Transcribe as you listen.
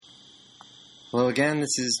Hello again,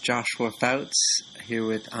 this is Joshua Fouts here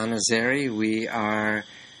with Anna Zeri. We are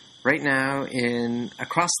right now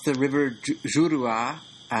across the river Juruá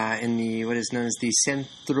in what is known as the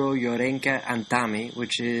Centro Yorenka Antami,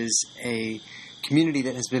 which is a community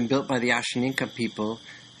that has been built by the Ashaninka people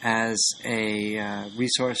as a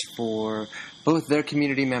resource for both their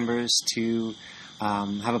community members to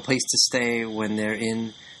have a place to stay when they're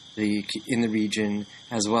in the region,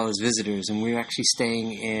 as well as visitors. And we're actually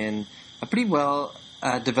staying in a pretty well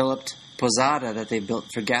developed posada that they built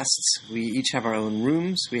for guests. We each have our own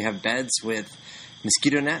rooms. We have beds with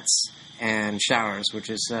mosquito nets and showers,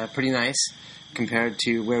 which is pretty nice compared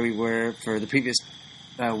to where we were for the previous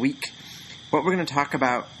week. What we're going to talk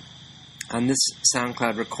about on this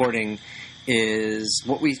SoundCloud recording is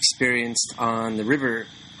what we experienced on the river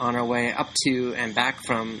on our way up to and back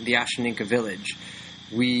from the Ashaninka village.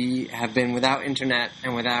 We have been without internet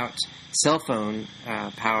and without cell phone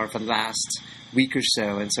power for the last week or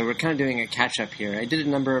so, and so we're kind of doing a catch-up here. I did a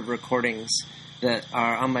number of recordings that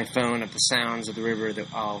are on my phone of the sounds of the river that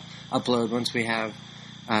I'll upload once we have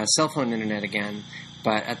cell phone internet again,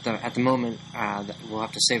 but at the moment we'll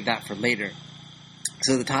have to save that for later.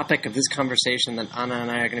 So the topic of this conversation that Anna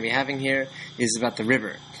and I are going to be having here is about the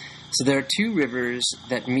river. So there are two rivers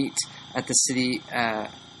that meet at the city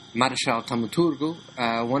Marechal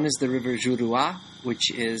Tamaturgo. One is the river Juruá,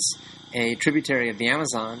 which is a tributary of the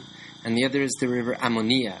Amazon, and the other is the river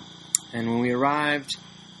Amônia. And when we arrived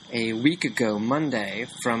a week ago, Monday,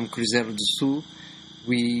 from Cruzeiro do Sul,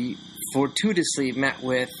 we fortuitously met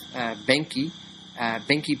with Benki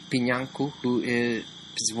Pinhanco, who is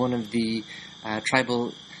one of the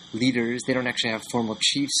tribal leaders. They don't actually have formal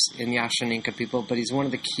chiefs in the Ashaninka people, but he's one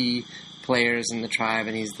of the key players in the tribe,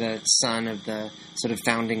 and he's the son of the sort of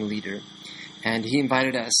founding leader. And he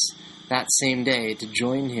invited us that same day to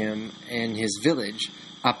join him in his village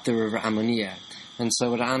up the river Amônia. And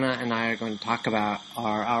so what Anna and I are going to talk about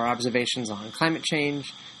are our observations on climate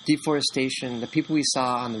change, deforestation, the people we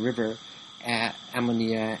saw on the river at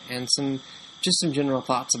Amônia, and some general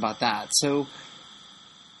thoughts about that. So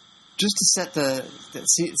just to set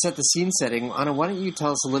the scene setting, Anna, why don't you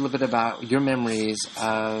tell us a little bit about your memories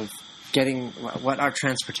of what our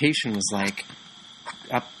transportation was like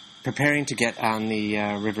preparing to get on the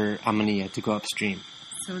river Amônia to go upstream.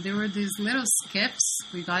 So there were these little skiffs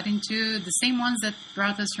we got into, the same ones that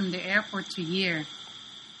brought us from the airport to here.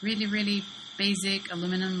 Really, really basic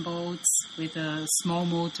aluminum boats with a small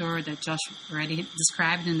motor that Josh already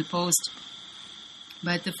described in the post.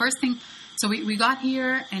 But the first thing, so we got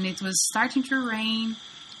here and it was starting to rain,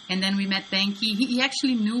 and then we met Benki. He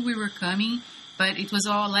actually knew we were coming, but it was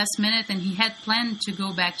all last minute, and he had planned to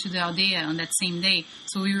go back to the Aldeia on that same day.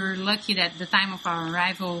 So we were lucky that the time of our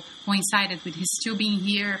arrival coincided with his still being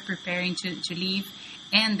here, preparing to leave.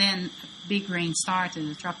 And then a big rain started,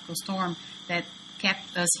 a tropical storm that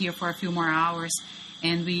kept us here for a few more hours.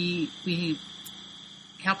 And we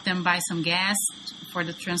helped them buy some gas for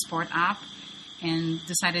the transport up and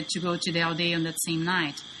decided to go to the Aldeia on that same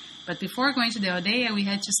night. But before going to the Aldeia, we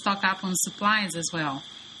had to stock up on supplies as well.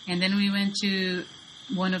 And then we went to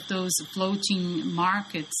one of those floating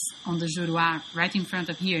markets on the Juruá, right in front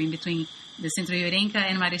of here, in between the Centro Yorenka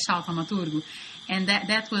and Marechal Tamaturgo. And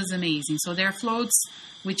that was amazing. So there are floats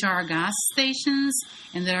which are gas stations,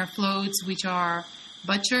 and there are floats which are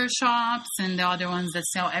butcher shops, and the other ones that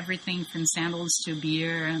sell everything from sandals to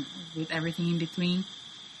beer, and with everything in between.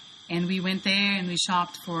 And we went there and we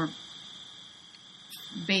shopped for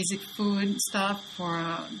basic food stuff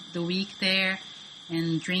for the week there.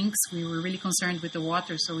 And drinks, we were really concerned with the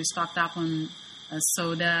water, so we stocked up on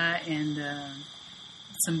soda and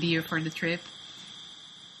some beer for the trip.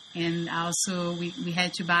 And also, we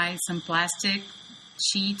had to buy some plastic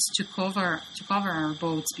sheets to cover our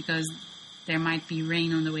boats, because there might be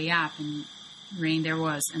rain on the way up, and rain there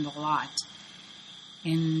was, and a lot.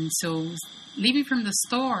 And so, leaving from the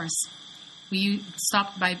stores, we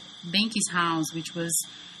stopped by Benki's house, which was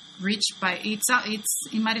reached by, it's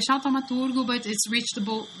in Marechal Tamaturgo, but it's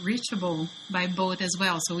reachable by boat as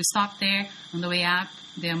well. So we stopped there on the way up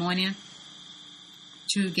the Amônia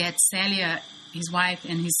to get Célia, his wife,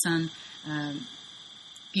 and his son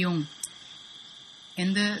Pyong.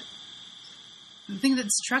 And the thing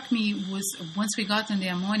that struck me was, once we got on the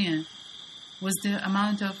Amônia, was the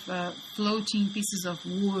amount of floating pieces of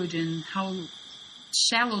wood and how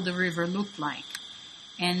shallow the river looked like.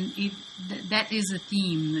 And that is a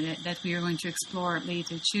theme that we are going to explore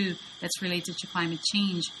later too, that's related to climate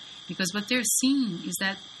change. Because what they're seeing is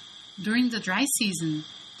that during the dry season,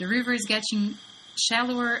 the river is getting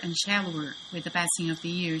shallower and shallower with the passing of the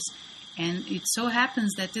years. And it so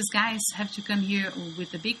happens that these guys have to come here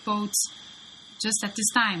with the big boats just at this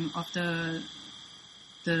time of the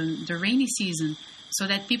rainy season, so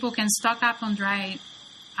that people can stock up on dry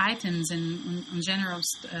items and on general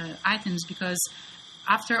items, because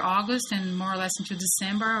after August and more or less into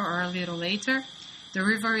December or a little later, the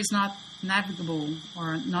river is not navigable,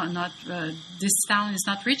 or not this town is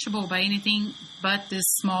not reachable by anything but these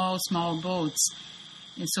small boats.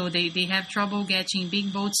 And so they have trouble getting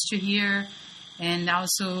big boats to here, and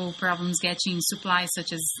also problems getting supplies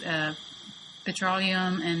such as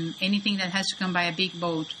petroleum, and anything that has to come by a big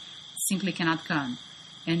boat simply cannot come.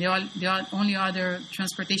 And the only other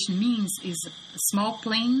transportation means is a small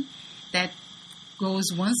plane that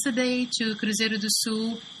goes once a day to Cruzeiro do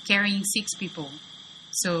Sul, carrying 6 people.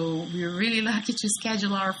 So we're really lucky to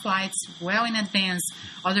schedule our flights well in advance.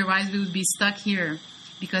 Otherwise, we would be stuck here,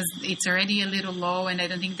 because it's already a little low, and I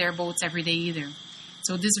don't think there are boats every day either.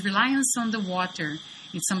 So this reliance on the water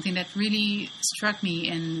is something that really struck me,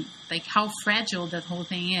 and like how fragile that whole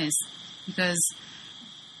thing is, because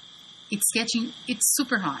it's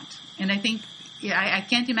super hot. And I think, I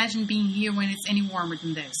can't imagine being here when it's any warmer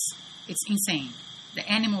than this. It's insane. The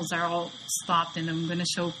animals are all stopped, and I'm going to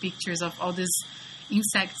show pictures of all these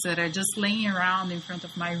insects that are just laying around in front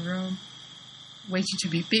of my room, waiting to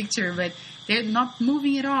be pictured, but they're not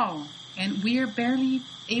moving at all. And we are barely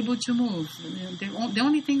able to move. The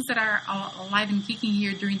only things that are alive and kicking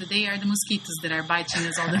here during the day are the mosquitoes that are biting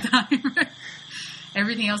us all the time.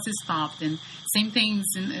 Everything else is stopped, and same things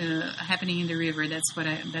happening in the river.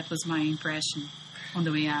 That was my impression on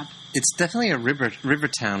the way up. It's definitely a river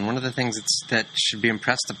town. One of the things that should be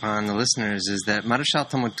impressed upon the listeners is that Marechal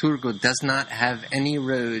Thaumaturgo does not have any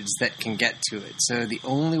roads that can get to it. So the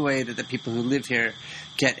only way that the people who live here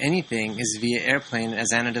get anything is via airplane,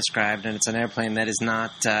 as Anna described, and it's an airplane that is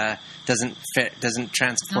not doesn't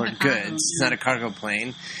transport goods. It's not a cargo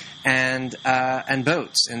plane, and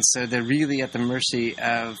boats. And so they're really at the mercy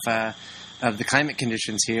of the climate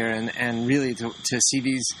conditions here, and really to see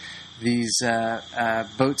these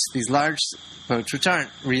boats, these large boats, which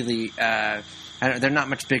aren't really, they're not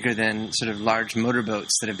much bigger than sort of large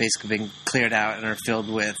motorboats that have basically been cleared out and are filled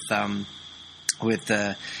with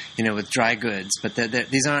dry goods. But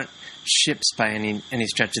these aren't ships by any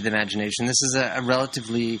stretch of the imagination. This is a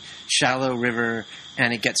relatively shallow river,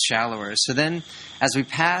 and it gets shallower. So then,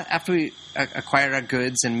 after we acquired our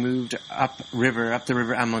goods and moved up the river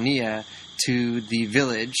Amônia, to the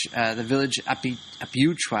village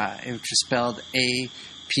Apiúchua, which is spelled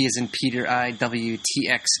A-P as in Peter,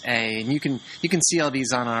 I-W-T-X-A. And you can see all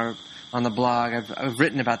these on the blog. I've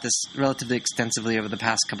written about this relatively extensively over the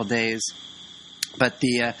past couple days. But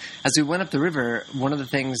as we went up the river, one of the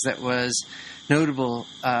things that was notable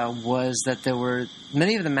was that there were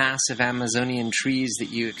many of the massive Amazonian trees that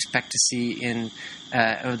you expect to see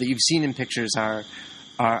or that you've seen in pictures are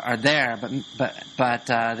there, but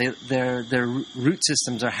their root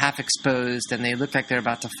systems are half exposed, and they look like they're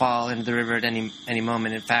about to fall into the river at any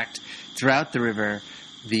moment. In fact, throughout the river,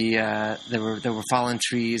 there were fallen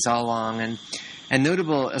trees all along, and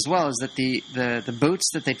notable as well is that the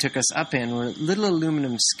boats that they took us up in were little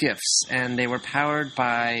aluminum skiffs, and they were powered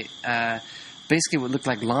by basically what looked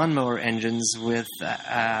like lawnmower engines with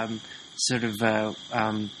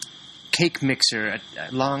cake mixer,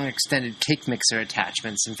 long extended cake mixer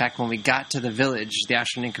attachments. In fact, when we got to the village, the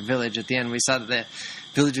Astroninka village, at the end, we saw that the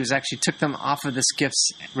villagers actually took them off of the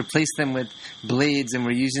skiffs, replaced them with blades, and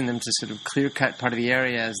were using them to sort of clear cut part of the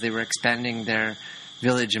area as they were expanding their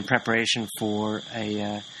village in preparation for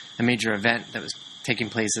a major event that was taking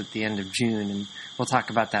place at the end of June. And we'll talk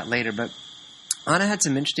about that later. But Anna had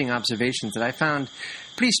some interesting observations that I found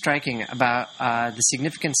pretty striking about the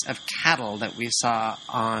significance of cattle that we saw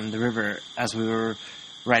on the river as we were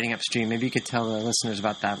riding upstream. Maybe you could tell the listeners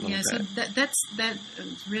about that a little bit. Yeah, so that's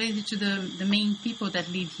related to the main people that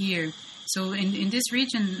live here. So in this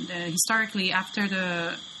region, historically, after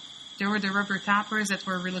there were the rubber tappers that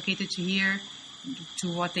were relocated to here, to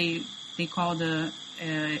what they call the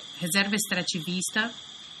Reserva Extrativista.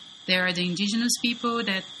 There are the indigenous people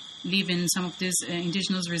that live in some of these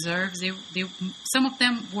indigenous reserves. Some of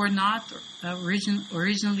them were not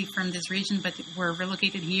originally from this region, but were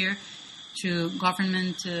relocated here to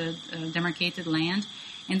government demarcated land.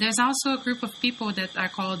 And there's also a group of people that are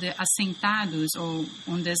called the assentados, or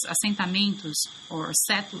on these assentamentos, or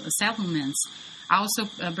settlements, also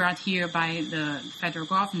brought here by the federal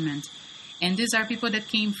government. And these are people that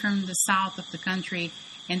came from the south of the country,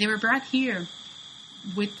 and they were brought here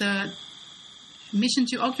with the mission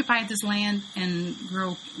to occupy this land and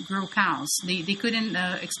grow cows. They couldn't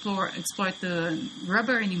exploit the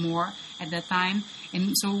rubber anymore at that time,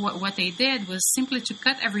 and so what they did was simply to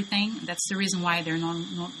cut everything. That's the reason why there are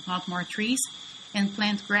not more trees. and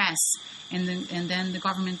plant grass. And then the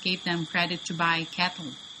government gave them credit to buy cattle.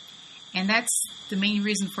 And that's the main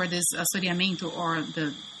reason for this assoreamento, or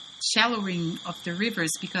the shallowing of the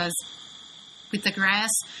rivers, because with the grass,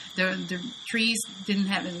 the trees didn't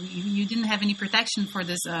have, you didn't have any protection for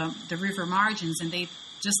this the river margins, and they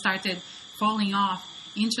just started falling off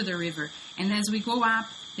into the river. And as we go up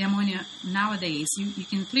the Amônia nowadays, you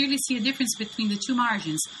can clearly see a difference between the two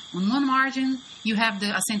margins. On one margin, you have the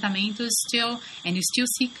assentamentos still, and you still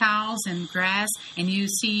see cows and grass, and you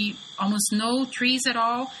see almost no trees at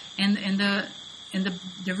all, and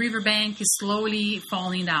the riverbank is slowly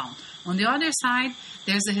falling down. On the other side,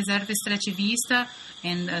 there's the Reserva Extrativista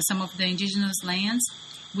and some of the indigenous lands,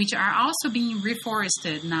 which are also being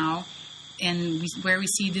reforested now, and where we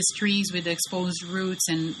see these trees with the exposed roots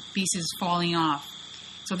and pieces falling off.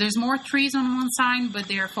 So there's more trees on one side, but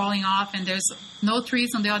they are falling off, and there's no trees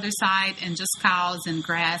on the other side, and just cows and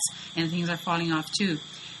grass, and things are falling off too.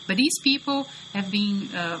 But these people have been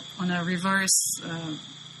on a reverse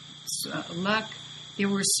luck. They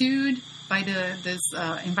were sued by this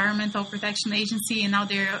Environmental Protection Agency, and now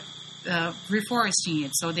they're reforesting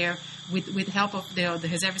it. So they're with help of the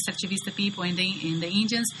Reserva Extrativista people and the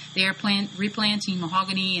Indians, they are replanting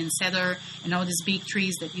mahogany and cedar and all these big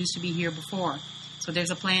trees that used to be here before. So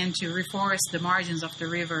there's a plan to reforest the margins of the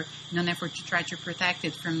river in an effort to try to protect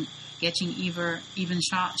it from getting even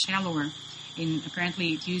shallower. And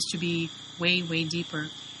apparently it used to be way, way deeper.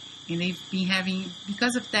 And they've been having,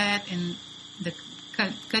 because of that, and the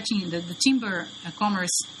cutting the timber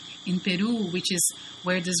commerce in Peru, which is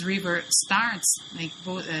where this river starts, like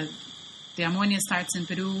the Amônia starts in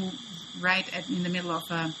Peru, right in the middle of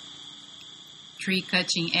a tree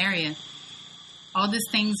cutting area. All these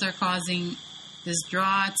things are causing these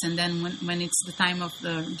droughts, and then when it's the time of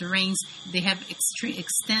the rains, they have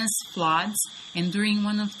extensive floods. And during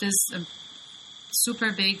one of these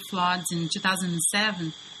super big floods in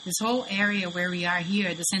 2007, this whole area where we are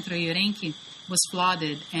here, the Centro Iorenque, was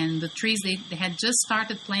flooded, and the trees they had just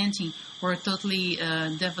started planting were totally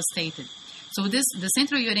devastated. So the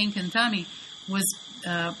Centro Iorenque was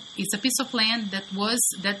it's a piece of land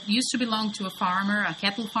that used to belong to a farmer, a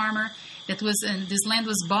cattle farmer. This land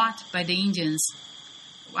was bought by the Indians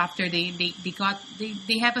after they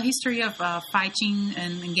have a history of fighting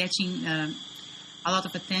and getting a lot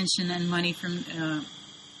of attention and money from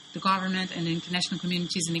the government and the international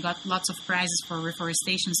communities, and they got lots of prizes for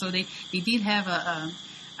reforestation. So they did have a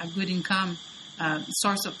good income,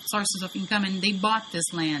 sources of income, and they bought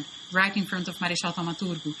this land right in front of Marechal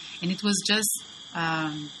Thaumaturgo, and it was just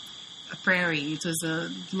a prairie. It was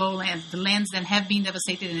a lowland, the lands that have been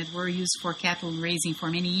devastated and that were used for cattle raising for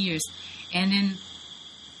many years. And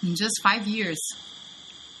in just 5 years,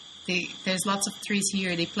 there's lots of trees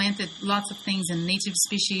here. They planted lots of things and native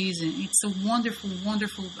species, and it's a wonderful,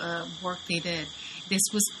 wonderful work they did. This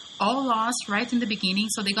was all lost right in the beginning,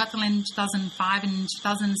 so they got the land in 2005, and in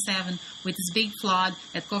 2007, with this big flood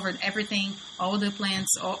that covered everything, all the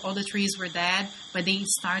plants, all the trees were dead, but they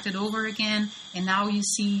started over again, and now you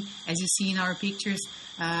see, as you see in our pictures,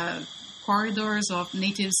 corridors of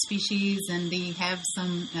native species, and they have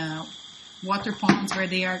some water ponds where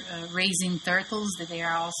they are raising turtles, that they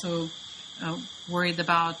are also worried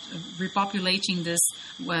about repopulating this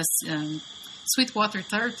with sweetwater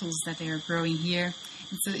turtles that they are growing here.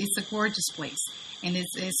 It's a gorgeous place, and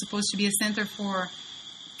it's supposed to be a center for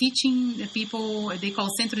teaching the people. They call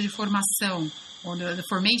Centro de Formação, or the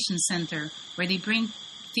Formation Center, where they bring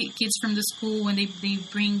kids from the school, and they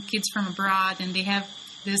bring kids from abroad, and they have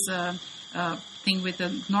this thing with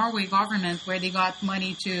the Norway government where they got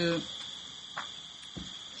money to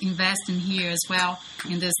invest in here as well,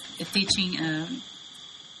 in this teaching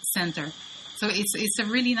center. So it's a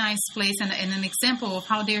really nice place, and an example of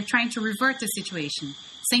how they're trying to revert the situation.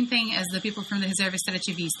 Same thing as the people from the Reserva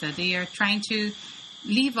Extrativista. They are trying to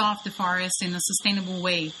live off the forest in a sustainable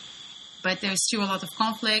way, but there's still a lot of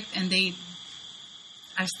conflict, and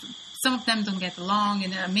some of them don't get along.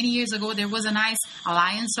 And many years ago, there was a nice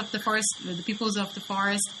alliance of the forest, the peoples of the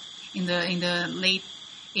forest, in the late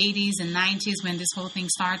 80s and 90s when this whole thing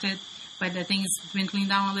started. But the thing is dwindling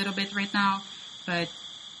down a little bit right now. But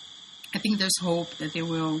I think there's hope that they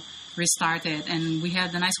will restart it. And we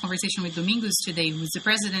had a nice conversation with Domingos today, who's the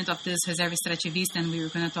president of this Reserva Extrativista, and we were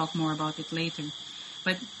going to talk more about it later.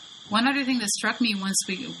 But one other thing that struck me once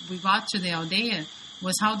we got to the Aldeia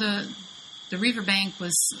was how the riverbank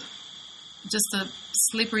was just a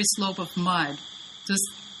slippery slope of mud. It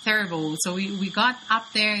was terrible. So we got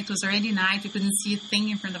up there. It was already night. We couldn't see a thing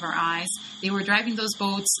in front of our eyes. They were driving those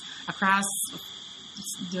boats across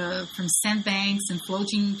from sandbanks and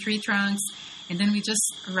floating tree trunks. And then we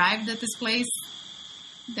just arrived at this place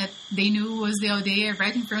that they knew was the aldeia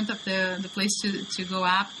right in front of the place to go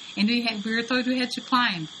up. And we were told we had to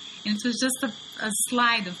climb. And it was just a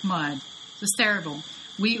slide of mud. It was terrible.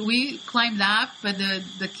 We climbed up, but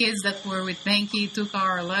the kids that were with Benki took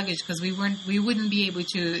our luggage because we wouldn't be able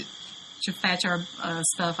to fetch our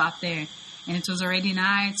stuff up there. And it was already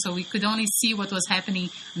night, so we could only see what was happening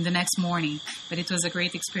the next morning. But it was a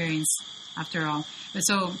great experience after all.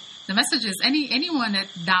 So the message is anyone that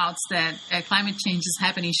doubts that climate change is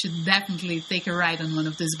happening should definitely take a ride on one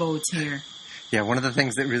of these boats here. Yeah, one of the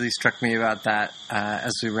things that really struck me about that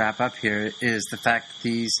as we wrap up here is the fact that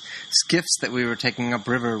these skiffs that we were taking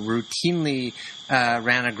upriver routinely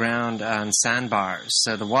ran aground on sandbars.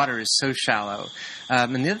 So the water is so shallow.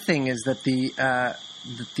 And the other thing is that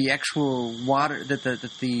the actual water, that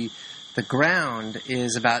the ground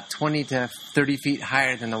is about 20 to 30 feet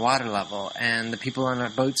higher than the water level. And the people on our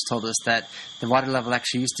boats told us that the water level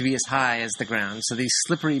actually used to be as high as the ground. So these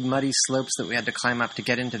slippery, muddy slopes that we had to climb up to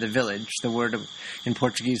get into the village, the word in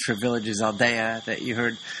Portuguese for village is aldeia, that you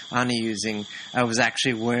heard Ani using, was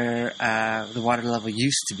actually where the water level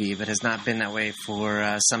used to be, but has not been that way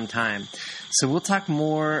for some time. So we'll talk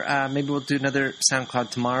more, maybe we'll do another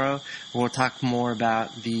SoundCloud tomorrow. We'll talk more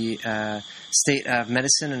about the state of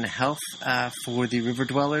medicine and health for the river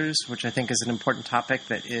dwellers, which I think is an important topic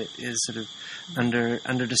that it is sort of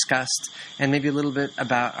under discussed, and maybe a little bit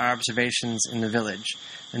about our observations in the village.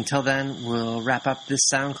 Until then, we'll wrap up this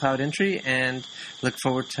SoundCloud entry and look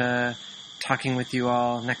forward to talking with you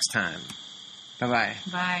all next time. Bye-bye.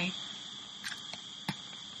 Bye.